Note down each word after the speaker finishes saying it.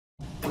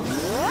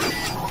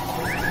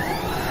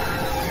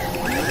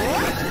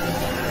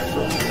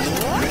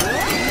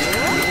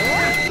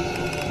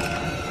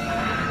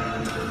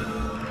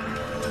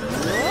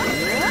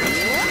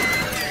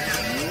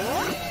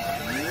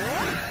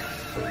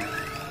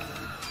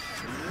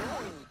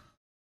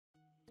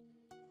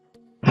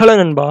Hello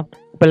நண்பா.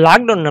 இப்போ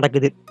lockdown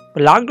நடக்குது. இப்போ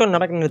லாக்டவுன்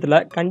நடக்கிற நேரத்தில்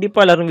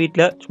கண்டிப்பாக எல்லோரும்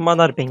வீட்டில் சும்மா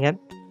தான் இருப்பீங்க.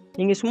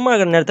 நீங்கள் சும்மா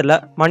இருக்கிற நேரத்தில்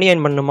மணி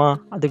ஏர்ன் பண்ணணுமா?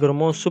 அதுக்கு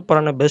ரொம்ப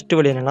சூப்பரான பெஸ்ட்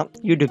வழி என்னென்னா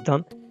யூடியூப்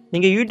தான்.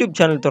 நீங்கள் யூடியூப்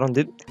சேனல்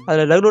திறந்து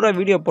அதில் ரெகுலராக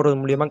வீடியோ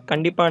போடுறது மூலிமா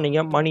கண்டிப்பாக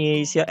நீங்கள் மணி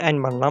ஈஸியாக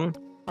ஏர்ன் பண்ணலாம்.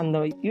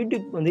 அந்த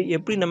யூடியூப் வந்து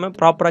எப்படி நம்ம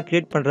ப்ராப்பராக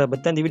க்ரியேட் பண்ணுறத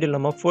பற்றி அந்த வீடியோவில்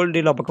நம்ம ஃபுல்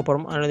டீலாக பார்க்க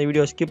போகிறோம். அதனால் அந்த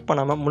வீடியோ ஸ்கிப்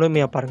பண்ணாமல்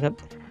முழுமையாக பாருங்கள்.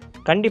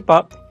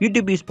 கண்டிப்பாக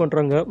யூடியூப் யூஸ்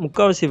பண்ணுறவங்க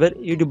முக்கால்வாசி பேர்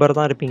யூடியூபர்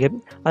தான் இருப்பீங்க.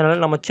 அதனால்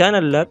நம்ம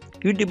சேனலில்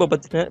யூடியூப்பை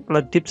பற்றின பல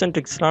டிப்ஸ் அண்ட்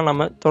ட்ரிக்ஸ்லாம்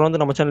நம்ம தொடர்ந்து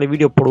நம்ம சேனலில்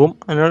வீடியோ போடுவோம்.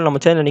 அதனால் நம்ம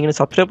சேனலில் நீங்கள்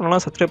சப்ஸ்கிரைப்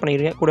பண்ணலாம், சப்ஸ்கிரைப்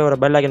பண்ணிக்கிறீங்க, கூட வர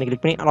பெல் ஐக்கனை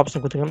கிளிக் பண்ணி ஆல்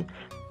ஆப்ஷன் கொடுத்துருங்க.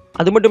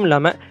 அது மட்டும்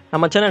இல்லாமல்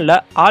நம்ம சேனலில்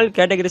ஆல்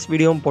கேட்டகரிஸ்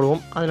வீடியோவும்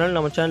போடுவோம். அதனால்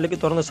நம்ம சேனலுக்கு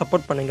தொடர்ந்து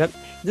சப்போர்ட் பண்ணுங்கள்.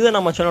 இதுதான்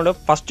நம்ம சேனலோட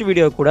ஃபஸ்ட்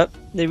வீடியோ கூட.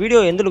 இந்த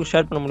வீடியோ எந்த அளவுக்கு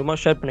ஷேர் பண்ண முடியுமோ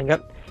ஷேர்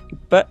பண்ணுங்கள்.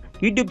 இப்போ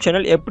யூடியூப்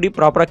சேனல் எப்படி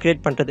ப்ராப்பராக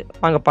க்ரியேட் பண்ணுறது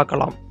வாங்க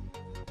பார்க்கலாம்.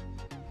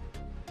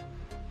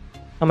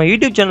 நம்ம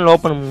யூடியூப் சேனல்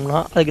ஓப்பன்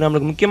பண்ணோம்னா அதுக்கு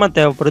நம்மளுக்கு முக்கியமாக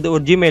தேவைப்படுறது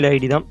ஒரு ஜிமெயில்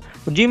ஐடி தான்.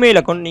 ஒரு ஜிமெயில்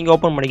அக்கௌண்ட் நீங்கள்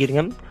ஓப்பன்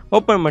பண்ணிக்கிறீங்க.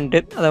 ஓப்பன் பண்ணிட்டு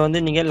அதை வந்து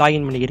நீங்கள்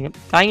லாகின் பண்ணிக்கிறீங்க.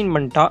 லாகின்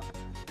பண்ணிட்டா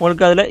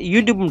உங்களுக்கு அதில்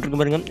யூடியூப் இருக்கு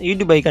பாருங்க.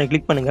 யூடியூப் ஐக்கானை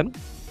கிளிக் பண்ணுங்கள்.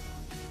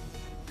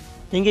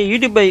 நீங்கள்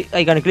யூடியூப்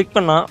ஐக்கானை கிளிக்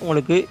பண்ணால்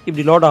உங்களுக்கு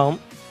இப்படி லோட் ஆகும்.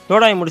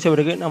 லோட் ஆகி முடிச்ச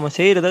பிறகு நம்ம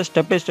செய்கிறத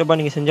ஸ்டெப் பை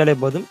ஸ்டெப்பாக நீங்கள் செஞ்சாலே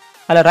போதும்.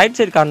 அதில் ரைட்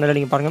சைட் கார்னரில்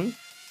நீங்கள் பாருங்கள்.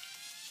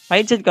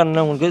 ரைட் சைட்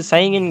கார்னரில் உங்களுக்கு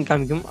சைன்இன்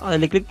காமிக்கும்.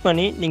 அதில் கிளிக்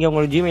பண்ணி நீங்கள்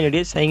உங்களுக்கு ஜிமெயில்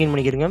ஐடியை சைன்இன்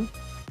பண்ணிக்கிறீங்க.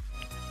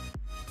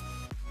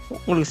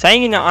 உங்களுக்கு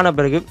சைன்இன் ஆன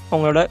பிறகு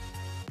உங்களோட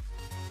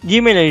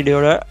ஜிமெயில்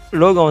ஐடியோட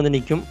லோகோ வந்து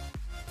நிற்கும்.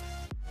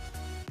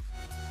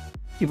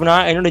 இப்போ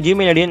நான் என்னோடய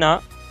ஜிமெயில் ஐடியை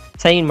நான்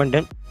சைன்இன்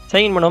பண்ணிட்டேன்.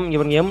 சைன்இன் பண்ணவும்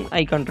இங்கே எம்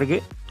ஐக்கான்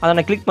இருக்குது, அதை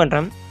நான் கிளிக்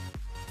பண்ணுறேன்.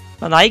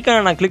 அந்த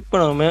ஐக்கானை நான் கிளிக்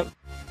பண்ணவுமே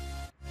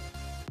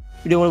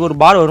இப்படி உங்களுக்கு ஒரு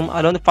பார் வரும்.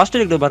 அதில் வந்து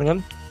ஃபஸ்ட்டு இருக்குது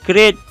பாருங்கள்,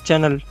 கிரியேட்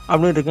சேனல்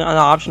அப்படின்னு இருக்குது.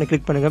 அந்த ஆப்ஷனை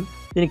கிளிக் பண்ணுங்கள்.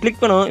 இதை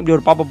கிளிக் பண்ணவும் இப்படி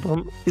ஒரு பாப்பப்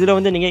வரும். இதில்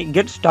வந்து நீங்கள்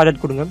கெட்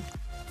ஸ்டார்டட் கொடுங்க.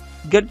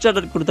 கெட்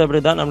ஸ்டார்டட் கொடுத்த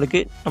பிறகு தான் நம்மளுக்கு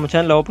நம்ம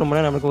சேனலில் ஓப்பன்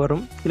பண்ண நம்மளுக்கு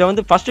வரும். இதில்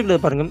வந்து ஃபஸ்ட்டு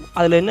இருக்கிறது பாருங்கள்.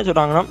 அதில் என்ன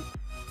சொல்கிறாங்கன்னா,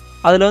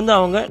 அதில் வந்து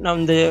அவங்க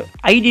நம்ம இந்த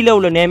ஐடியில்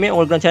உள்ள நேமே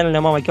உங்களுக்கு நான் சேனல்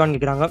நேமாக வைக்கவான்னு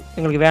கேட்குறாங்க.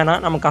 எங்களுக்கு வேணாம்,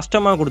 நம்ம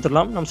கஸ்டமாக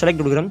கொடுத்துடலாம். நம்ம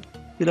செலக்ட் கொடுக்குறேன்.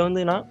 இதில்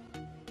வந்து நான்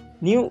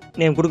நியூ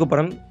நேம் கொடுக்க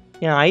போகிறேன்.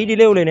 என்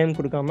ஐடியிலே உள்ள நேம்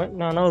கொடுக்காம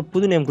நான் ஒரு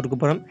புது நேம் கொடுக்க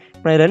போகிறேன்.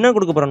 இப்போ நான் என்ன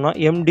கொடுக்க போகிறேன்னா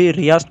எம்டி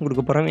ரியாஸ்னு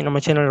கொடுக்க போகிறேன்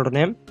நம்ம சேனலோட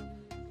நேம்.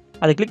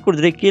 அதை கிளிக்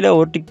கொடுத்துட்டு கீழே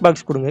ஒரு டிக்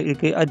பாக்ஸ் கொடுங்க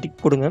இருக்குது, அது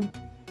டிக் கொடுங்க.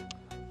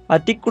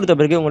 அது டிக் கொடுத்த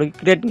பிறகு உங்களுக்கு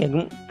கிரியேட்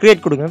கேட்கும்.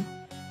 கிரியேட் கொடுங்க.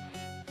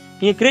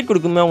 நீங்கள் கிரியேட்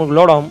கொடுக்கும்போது உங்களுக்கு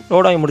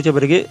லோட் ஆகி முடித்த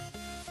பிறகு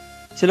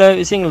சில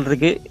விஷயங்கள்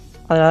இருக்குது.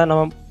 அதனால்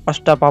நம்ம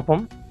ஃபஸ்ட்டாக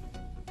பார்ப்போம்.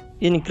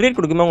 இது நீங்கள் கிரியேட்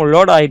கொடுக்கும்போது உங்களுக்கு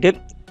லோட் ஆகிட்டு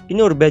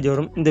இன்னொரு பேஜ்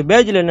வரும். இந்த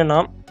பேஜில் என்னென்னா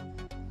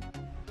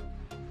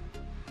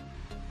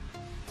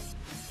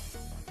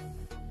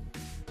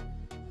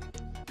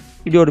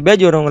இப்படி ஒரு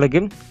பேஜ் வரும்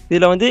உங்களுக்கு.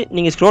 இதில் வந்து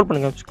நீங்கள் ஸ்க்ரோல்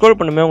பண்ணுங்கள். ஸ்க்ரோல்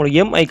பண்ணும்போது உங்களுக்கு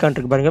எம் ஐக்கான்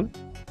இருக்குது பாருங்கள்.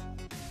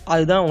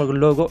 அதுதான்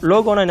உங்களுக்கு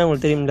லோகோனா என்ன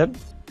உங்களுக்கு தெரியுமில்ல.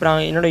 இப்போ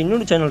நான் என்னோட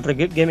இன்னொரு சேனல்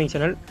இருக்குது, கேமிங்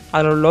சேனல்.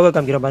 அதில் ஒரு லோகோ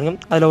காமிக்கிற பாருங்கள்.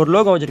 அதில் ஒரு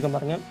லோகோ வச்சுருக்கேன்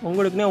பாருங்கள்.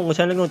 உங்களுக்குன்னே உங்கள்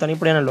சேனலுக்கு ஒரு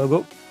தனிப்படையான லோகோ.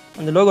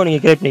 அந்த லோகோ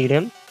நீங்கள் கிரியேட்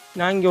பண்ணிக்கிறேன்.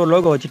 நான் இங்கே ஒரு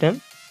லோகோ வச்சுட்டேன்.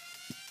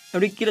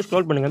 அப்படி கீழே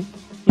ஸ்க்ரோல் பண்ணுங்கள்.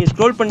 நீங்கள்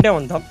ஸ்க்ரோல் பண்ணிட்டே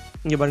வந்தால்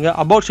இங்கே பாருங்கள்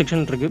அபவுட்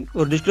செக்ஷன் இருக்குது,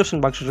 ஒரு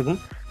டிஸ்கிரிப்ஷன் பாக்ஸ்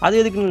இருக்கும். அது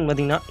எதுக்குன்னு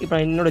பார்த்தீங்கன்னா, இப்போ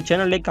நான் என்னோடய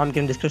சேனல்லே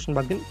காமிக்கிறேன் டிஸ்கிரிப்ஷன்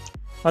பாக்ஸ்.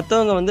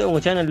 மற்றவங்க வந்து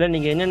உங்கள் சேனலில்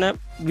நீங்கள் என்னென்ன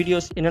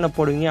வீடியோஸ் என்னென்ன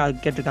போடுவீங்க அது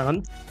கேட்டிருக்காங்க.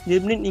 இது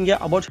எப்படி நீங்கள்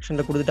அபவுட்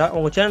செக்ஷனில் கொடுத்துட்டா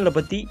உங்கள் சேனலை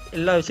பற்றி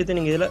எல்லா விஷயத்தையும்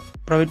நீங்கள் இதில்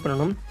ப்ரொவைட்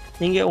பண்ணணும்.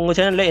 நீங்கள் உங்கள்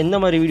சேனலில் எந்த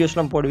மாதிரி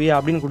வீடியோஸ்லாம் போடுவீங்க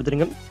அப்படின்னு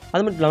கொடுத்துருங்க.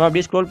 அது மட்டும் இல்லாமல்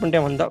அப்படியே ஸ்க்ரோல்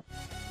பண்ணிட்டே வந்தால்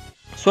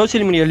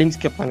சோஷியல் மீடியா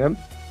லிங்க்ஸ் கேட்பாங்க.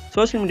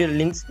 சோஷியல் மீடியா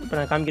லிங்க்ஸ் இப்போ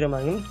நான் காமிக்கிற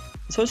மாதிரி.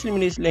 சோஷியல்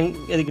மீடியா லிங்க்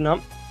எதுக்குன்னா,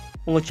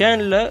 உங்கள்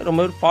சேனலில்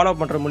ரொம்ப ஃபாலோ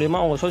பண்ணுற மூலிமா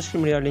உங்கள்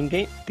சோஷியல் மீடியா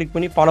லிங்கை கிளிக்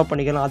பண்ணி ஃபாலோ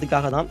பண்ணிக்கலாம்.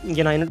 அதுக்காக தான்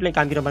இங்கே நான் என்னட்லையும்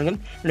காமிக்கிற பாருங்க.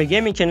 என்னோடய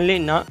கேமிங் சேனல்லே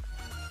நான்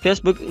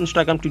Facebook,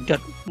 Instagram,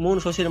 Twitter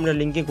 3 social media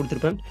லிங்கையும்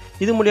கொடுத்துருப்பேன்.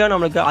 இது மூலிமா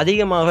நம்மளுக்கு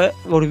அதிகமாக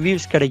ஒரு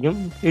வியூஸ் கிடைக்கும்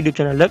யூடியூப்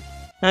சேனலில்.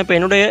 நான் இப்போ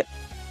என்னுடைய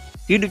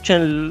யூடியூப்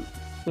சேனல்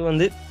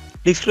வந்து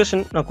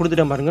டிஸ்கிரிப்ஷன் நான்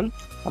கொடுத்துட்டேன் பாருங்கள்.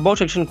 அபவுட்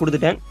செக்ஷன்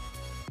கொடுத்துட்டேன்.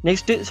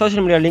 நெக்ஸ்ட்டு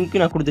சோஷியல் மீடியா லிங்க்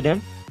நான்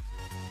கொடுத்துட்டேன்.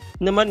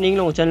 இந்த மாதிரி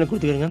நீங்களும் உங்கள் சேனலில்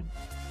கொடுத்துக்கிறீங்க.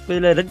 இப்போ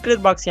இதில் ரெட்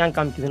கலர் பாக்ஸ் ஏன்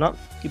காமிக்குதுன்னா,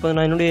 இப்போ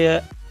நான் என்னுடைய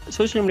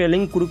சோஷியல் மீடியா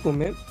லிங்க்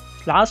கொடுக்குமே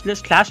லாஸ்ட்டில்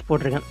ஸ்லாஷ்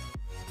போட்டிருக்கேன்.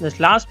 இந்த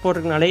ஸ்லாஷ்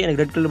போட்டிருக்கனாலே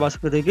எனக்கு ரெட் கலர் பாக்ஸ்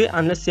இருக்குது.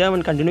 அதில் சேவ்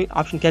அண்ட் கண்டினியூ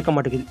ஆப்ஷன் கேட்க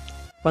மாட்டேங்குது.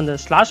 இப்போ அந்த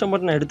ஸ்லாஷை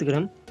மட்டும் நான்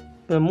எடுத்துக்கிறேன்.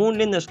 இப்போ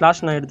 3லேயும் இந்த ஸ்லாஷ்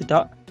நான் எடுத்துட்டா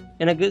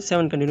எனக்கு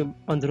சேவ் அண்ட் கண்டினியூ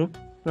வந்துடும்.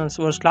 நான்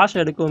ஒரு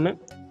ஸ்லாஷை எடுக்கவுமே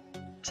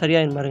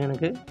சரியாயிரும் பாருங்க.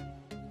 எனக்கு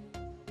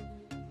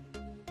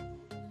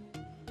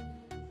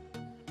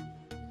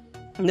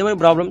இந்த மாதிரி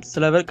ப்ராப்ளம்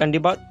சில பேர்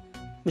கண்டிப்பாக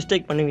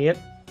மிஸ்டேக் பண்ணுவீங்க.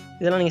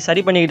 இதெல்லாம் நீங்கள்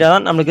சரி பண்ணிக்கிட்டால்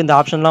தான் நம்மளுக்கு இந்த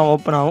ஆப்ஷன்லாம்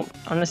ஓப்பன் ஆகும்.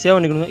 அதனால் சேவ்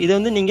பண்ணிக்கணுங்க. இது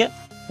வந்து நீங்கள்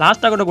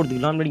லாஸ்ட்டாக கூட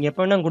கொடுத்துக்கலாம், இல்லை நீங்கள்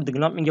எப்போ வேணால்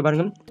கொடுத்துக்கலாம். இங்கே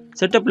பாருங்கள்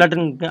செட்டப்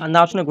லெட்டர் அந்த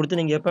ஆப்ஷனை கொடுத்து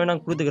நீங்கள் எப்போ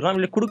வேணால் கொடுத்துக்கலாம்.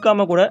 இல்லை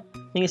கொடுக்காம கூட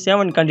நீங்கள்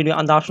சேவ் அண்ட் கண்டினியூ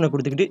அந்த ஆப்ஷனை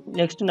கொடுத்துக்கிட்டு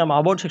நெக்ஸ்ட்டு நம்ம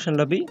அபவுட்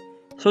செக்ஷனில் போய்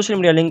சோஷியல்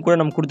மீடியா லிங்க் கூட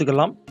நம்ம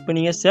கொடுத்துக்கலாம். இப்போ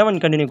நீங்கள் சேவ்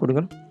அண்ட் கண்டினியூ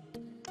கொடுங்க.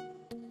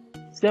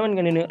 சேவ் அண்ட்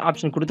கண்டினியூ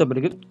ஆப்ஷன் கொடுத்த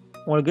பிறகு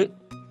உங்களுக்கு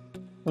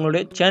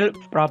உங்களுடைய சேனல்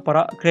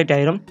ப்ராப்பராக க்ரியேட்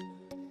ஆகிரும்.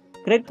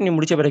 க்ரியேட் பண்ணி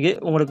முடித்த பிறகு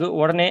உங்களுக்கு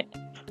உடனே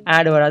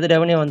ஆட் வராது,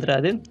 ரெவன்யூ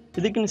வந்துடாது.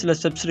 இதுக்குன்னு சில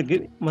ஸ்டெப்ஸ்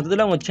இருக்குது.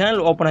 மொத்தத்தில் உங்கள்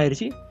சேனல் ஓப்பன்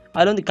ஆகிடுச்சு.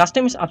 அதில் வந்து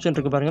கஸ்டமைஸ் ஆப்ஷன்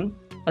இருக்குது பாருங்கள்.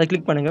 அதை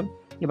கிளிக் பண்ணுங்கள்.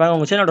 இப்போ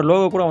உங்கள் சேனலோட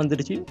லோகோ கூட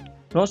வந்துடுச்சு.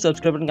 நோ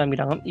சப்ஸ்கிரைபர்னு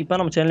காமிக்கிறாங்க. இப்போ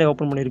நம்ம சேனலை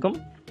ஓப்பன் பண்ணியிருக்கோம்.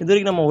 இது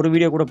வரைக்கும் நம்ம ஒரு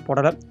வீடியோ கூட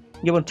போடலை.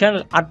 இங்கே ஒரு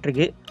சேனல் ஆர்ட்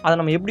இருக்குது. அதை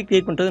நம்ம எப்படி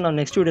க்ரியேட் பண்ணுறது நான்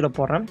நெக்ஸ்ட் வீடியோவில்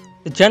போடுறேன்.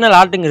 சேனல்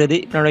ஆர்ட்டுங்கிறது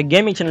என்னோடய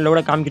கேமிங் சேனலில்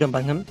கூட காமிக்கிறேன்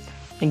பாருங்கள்.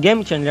 என்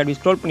கேமிங் சேனல் அப்படி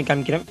ஸ்க்ரோல் பண்ணி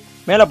காமிக்கிறேன்.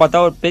 மேலே பார்த்தா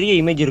ஒரு பெரிய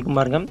இமேஜ் இருக்கும்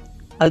பாருங்க,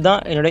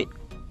 அதுதான் என்னுடைய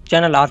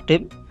சேனல் ஆர்ட்டு.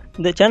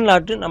 இந்த சேனல்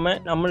ஆர்ட்டு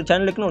நம்ம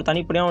சேனலுக்குன்னு ஒரு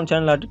தனிப்படையான ஒரு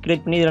சேனல் ஆர்ட்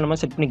கிரியேட் பண்ணி இதில் நம்ம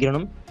செட்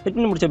பண்ணிக்கிறணும். செட்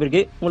பண்ணி முடிச்ச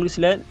பிறகு உங்களுக்கு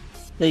சில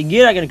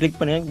கீர் ஐக்கனை கிளிக்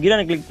பண்ணுங்கள். கீர்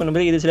ஐக்கனை கிளிக் பண்ண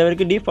பிறகு இது சில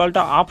பேருக்கு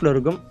டிஃபால்ட்டாக ஆஃபில்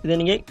இருக்கும். இதை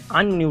நீங்கள்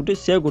ஆன் பண்ணி விட்டு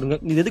சேவ் கொடுங்க.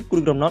 இது எதுக்கு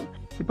கொடுக்குறோம்னா,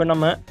 இப்போ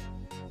நம்ம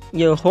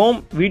இங்கே ஹோம்,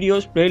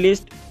 வீடியோஸ்,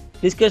 பிளேலிஸ்ட்,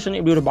 டிஸ்கஷன்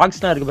இப்படி ஒரு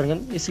பாக்ஸ்லாம் இருக்குது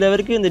பாருங்கள். சில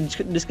பேருக்கு இந்த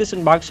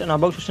டிஸ்கஷன் பாக்ஸ்,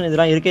 அபவுட் செக்ஷன்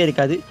இதெல்லாம்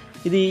இருக்காது.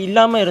 இது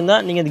இல்லாமல்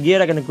இருந்தால் நீங்கள் இந்த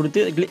கியர் ஐக்கனை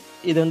கொடுத்து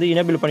இதை வந்து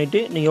எனேபிள் பண்ணிவிட்டு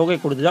நீங்கள் ஓகே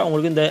கொடுத்துட்டா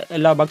உங்களுக்கு இந்த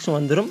எல்லா பாக்ஸும்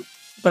வந்துடும்.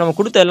 இப்போ நம்ம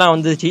கொடுத்த எல்லாம்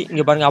வந்துருச்சு.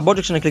 இங்கே பாருங்கள், அபவுட்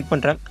செக்ஷனை கிளிக்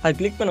பண்ணுறேன். அது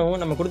கிளிக் பண்ணவும்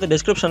நம்ம கொடுத்த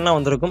டிஸ்கிரிப்ஷன்லாம்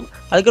வந்திருக்கும்.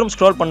 அதுக்கப்புறம்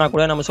ஸ்க்ரோல் பண்ணால்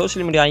கூட நம்ம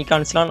சோஷியல் மீடியா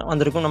ஐகான்ஸ்லாம்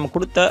வந்திருக்கும். நம்ம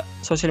கொடுத்த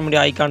சோஷியல்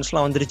மீடியா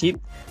ஐகான்ஸ்லாம் வந்துருச்சு.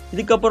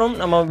 இதுக்கப்புறம்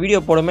நம்ம வீடியோ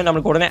போடும்போது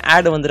நம்மளுக்கு உடனே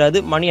ஆட் வந்துடாது,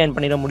 மணி ஏர்ன்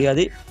பண்ணிட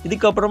முடியாது.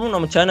 இதுக்கப்புறமும்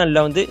நம்ம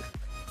சேனலில் வந்து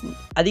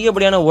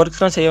அதிகப்படியான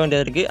ஒர்க்ஸ்லாம் செய்ய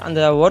வேண்டியது இருக்குது. அந்த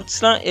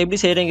ஒர்க்ஸ்லாம் எப்படி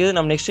செய்கிறீங்கிறது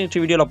நம்ம நெக்ஸ்ட்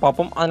வீடியோவில்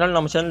பார்ப்போம். அதனால்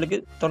நம்ம சேனலுக்கு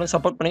தொடர்ந்து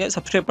சப்போர்ட் பண்ணுங்கள்,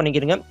 சப்ஸ்கிரைப்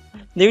பண்ணிக்கிறீங்க.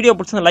 இந்த வீடியோ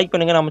பிடிச்சா லைக்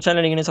பண்ணுங்கள். நம்ம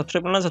சேனல் நீங்கள்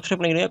சப்ஸ்கிரைப்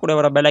பண்ணிக்கிறீங்க, கூட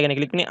வர பெல் ஐக்கனை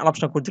கிளிக் பண்ணி ஆல்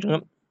ஆப்ஷனை கொடுத்துருங்க.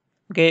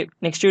 ஓகே,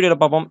 நெக்ஸ்ட்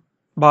வீடியோவில் பார்ப்போம்.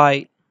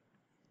 பாய்.